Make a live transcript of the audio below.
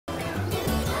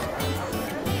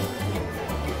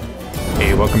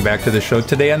welcome back to the show.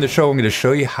 Today on the show, I'm going to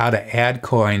show you how to add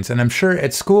coins. And I'm sure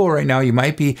at school right now, you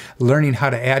might be learning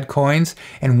how to add coins.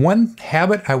 And one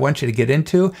habit I want you to get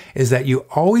into is that you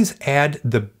always add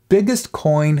the biggest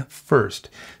coin first.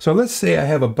 So let's say I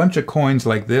have a bunch of coins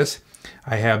like this.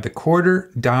 I have the quarter,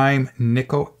 dime,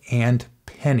 nickel, and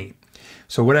penny.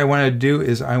 So what I want to do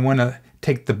is I want to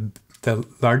take the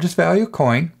largest value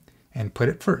coin and put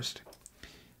it first.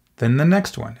 Then the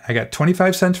next one. I got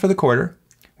 25 cents for the quarter.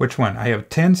 Which one? I have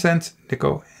 10 cents,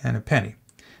 nickel, and a penny.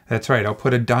 That's right. I'll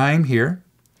put a dime here.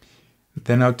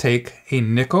 Then I'll take a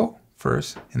nickel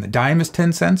first. And the dime is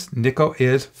 10 cents. Nickel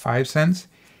is 5 cents.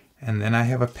 And then I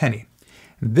have a penny.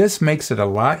 This makes it a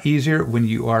lot easier when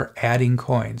you are adding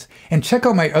coins. And check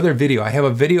out my other video. I have a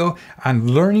video on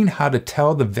learning how to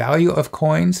tell the value of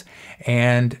coins.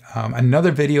 And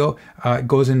another video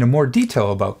goes into more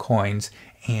detail about coins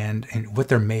and what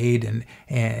they're made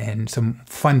and some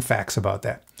fun facts about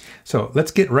that. So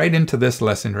let's get right into this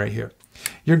lesson right here.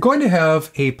 You're going to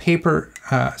have a paper,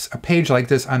 a page like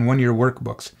this on one of your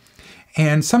workbooks.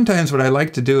 And sometimes what I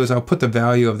like to do is I'll put the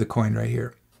value of the coin right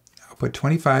here. I'll put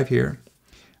 25 here.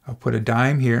 I'll put a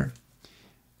dime here.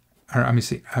 Or let me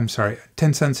see, I'm sorry,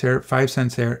 10 cents here, 5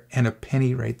 cents here, and a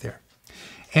penny right there.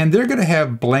 And they're going to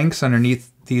have blanks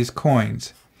underneath these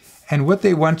coins. And what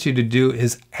they want you to do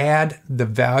is add the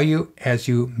value as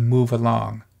you move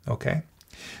along, okay?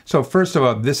 So first of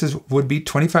all, this would be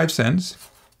 25 cents,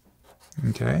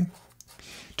 okay?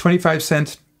 25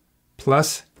 cents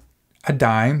plus a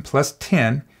dime plus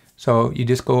 10. So you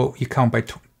just go, you count by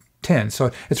 10.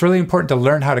 So it's really important to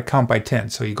learn how to count by 10.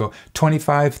 So you go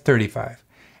 25, 35.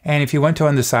 And if you went to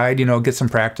on the side, you know, get some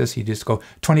practice, you just go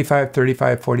 25,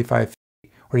 35, 45,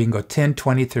 50, or you can go 10,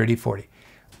 20, 30, 40.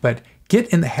 But get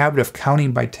in the habit of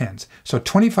counting by tens. So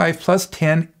 25 plus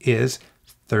 10 is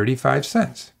 35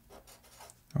 cents.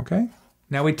 Okay?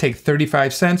 Now we take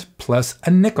 35 cents plus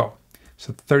a nickel.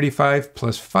 So 35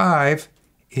 plus 5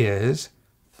 is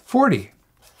 40.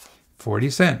 40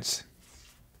 cents.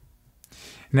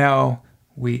 Now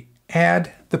we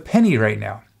add the penny right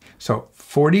now. So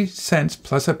 40 cents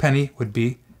plus a penny would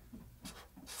be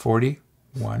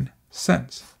 41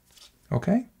 cents.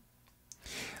 Okay?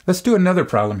 Let's do another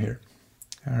problem here.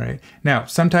 All right. Now,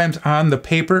 sometimes on the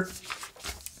paper,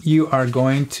 you are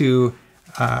going to,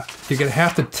 you're going to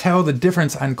have to tell the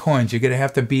difference on coins. You're going to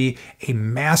have to be a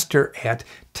master at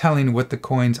telling what the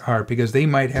coins are because they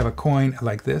might have a coin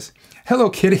like this.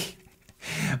 Hello, kitty.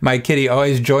 My kitty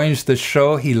always joins the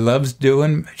show. She loves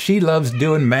doing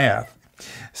math.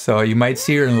 So you might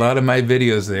see her in a lot of my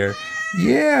videos there.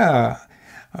 Yeah.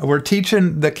 We're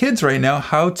teaching the kids right now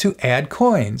how to add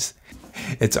coins.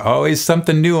 It's always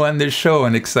something new on this show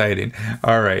and exciting.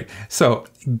 All right, so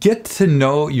get to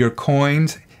know your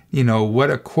coins, you know,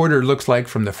 what a quarter looks like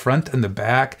from the front and the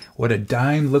back, what a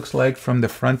dime looks like from the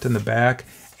front and the back,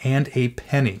 and a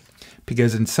penny.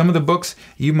 Because in some of the books,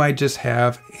 you might just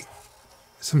have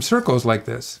some circles like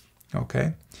this,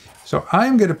 okay? So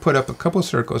I'm going to put up a couple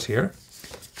circles here.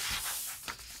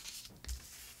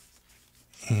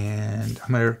 And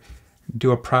I'm going to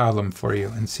do a problem for you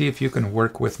and see if you can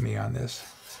work with me on this.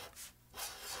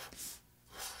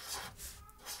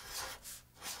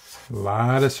 A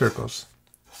lot of circles.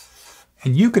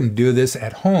 And you can do this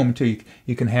at home too.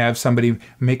 You can have somebody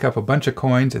make up a bunch of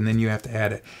coins and then you have to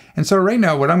add it. And so right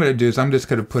now what I'm going to do is I'm just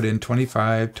going to put in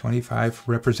 25, 25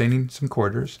 representing some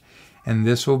quarters. And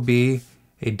this will be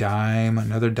a dime,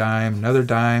 another dime, another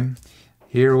dime.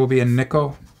 Here will be a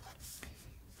nickel.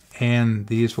 And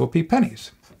these will be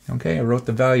pennies. Okay, I wrote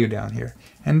the value down here.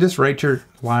 And just write your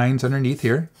lines underneath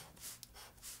here.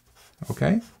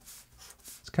 Okay,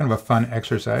 it's kind of a fun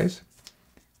exercise.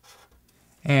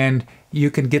 And you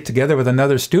can get together with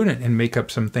another student and make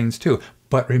up some things too.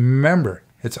 But remember,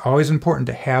 it's always important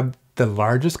to have the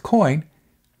largest coin,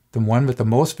 the one with the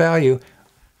most value,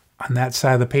 on that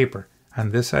side of the paper. On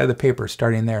this side of the paper,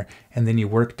 starting there. And then you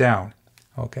work down.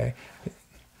 Okay,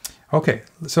 okay,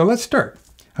 so let's start.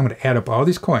 I'm going to add up all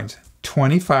these coins.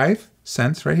 25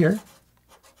 cents right here,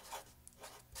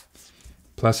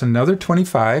 plus another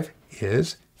 25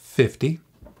 is 50.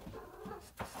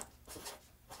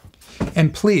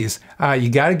 And please, you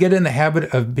got to get in the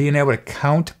habit of being able to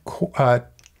count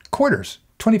quarters,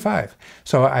 25.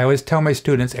 So I always tell my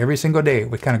students every single day,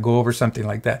 we kind of go over something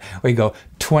like that. We go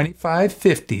 25,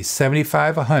 50,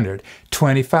 75, 100,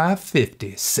 25,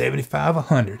 50, 75,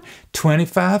 100,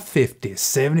 25, 50,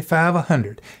 75,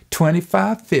 100,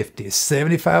 25, 50,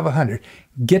 75, 100.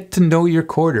 Get to know your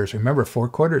quarters. Remember, 4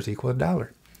 quarters equal $1.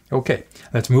 Okay,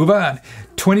 let's move on.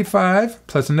 25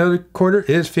 plus another quarter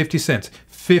is 50 cents.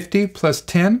 50 plus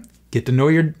 10, get to know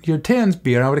your tens,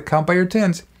 be able to count by your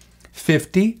tens.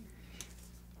 50,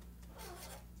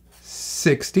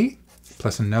 60,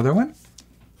 plus another one,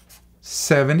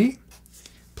 70,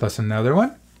 plus another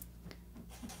one,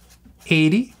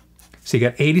 80. So you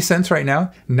got 80 cents right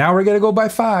now. Now we're going to go by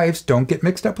fives. Don't get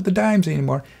mixed up with the dimes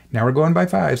anymore. Now we're going by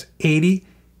fives. 80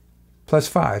 plus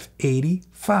 5,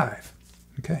 85.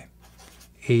 Okay.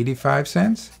 85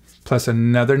 cents plus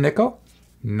another nickel,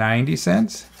 90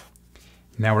 cents.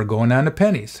 Now we're going on to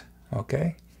pennies.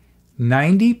 Okay.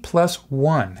 90 plus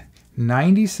 1,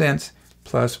 90 cents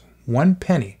plus 1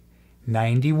 penny,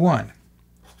 91.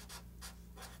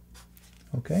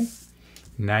 Okay.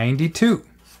 92.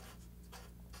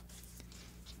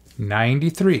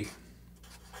 93.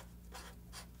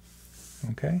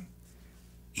 Okay.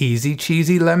 Easy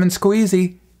cheesy lemon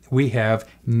squeezy. We have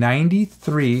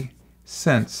 93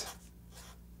 cents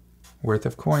worth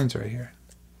of coins right here.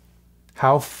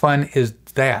 How fun is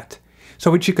that?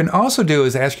 So what you can also do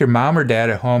is ask your mom or dad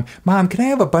at home, Mom, can I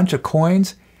have a bunch of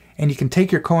coins? And you can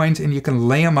take your coins and you can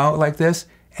lay them out like this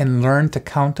and learn to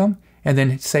count them. And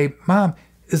then say, Mom,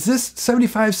 is this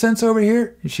 75 cents over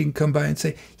here? And she can come by and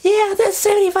say, yeah, that's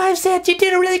 75 cents. You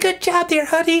did a really good job there,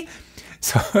 honey.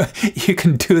 So you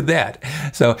can do that.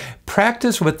 So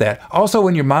practice with that. Also,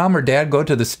 when your mom or dad go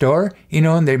to the store,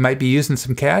 and they might be using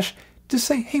some cash, just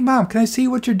say, hey, Mom, can I see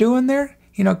what you're doing there?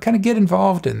 Kind of get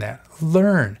involved in that.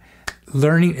 Learn.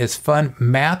 Learning is fun.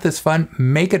 Math is fun.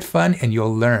 Make it fun and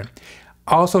you'll learn.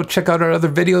 Also, check out our other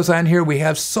videos on here. We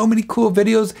have so many cool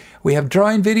videos. We have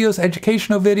drawing videos,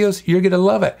 educational videos. You're going to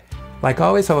love it. Like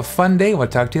always, have a fun day. We'll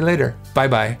talk to you later.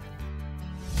 Bye-bye.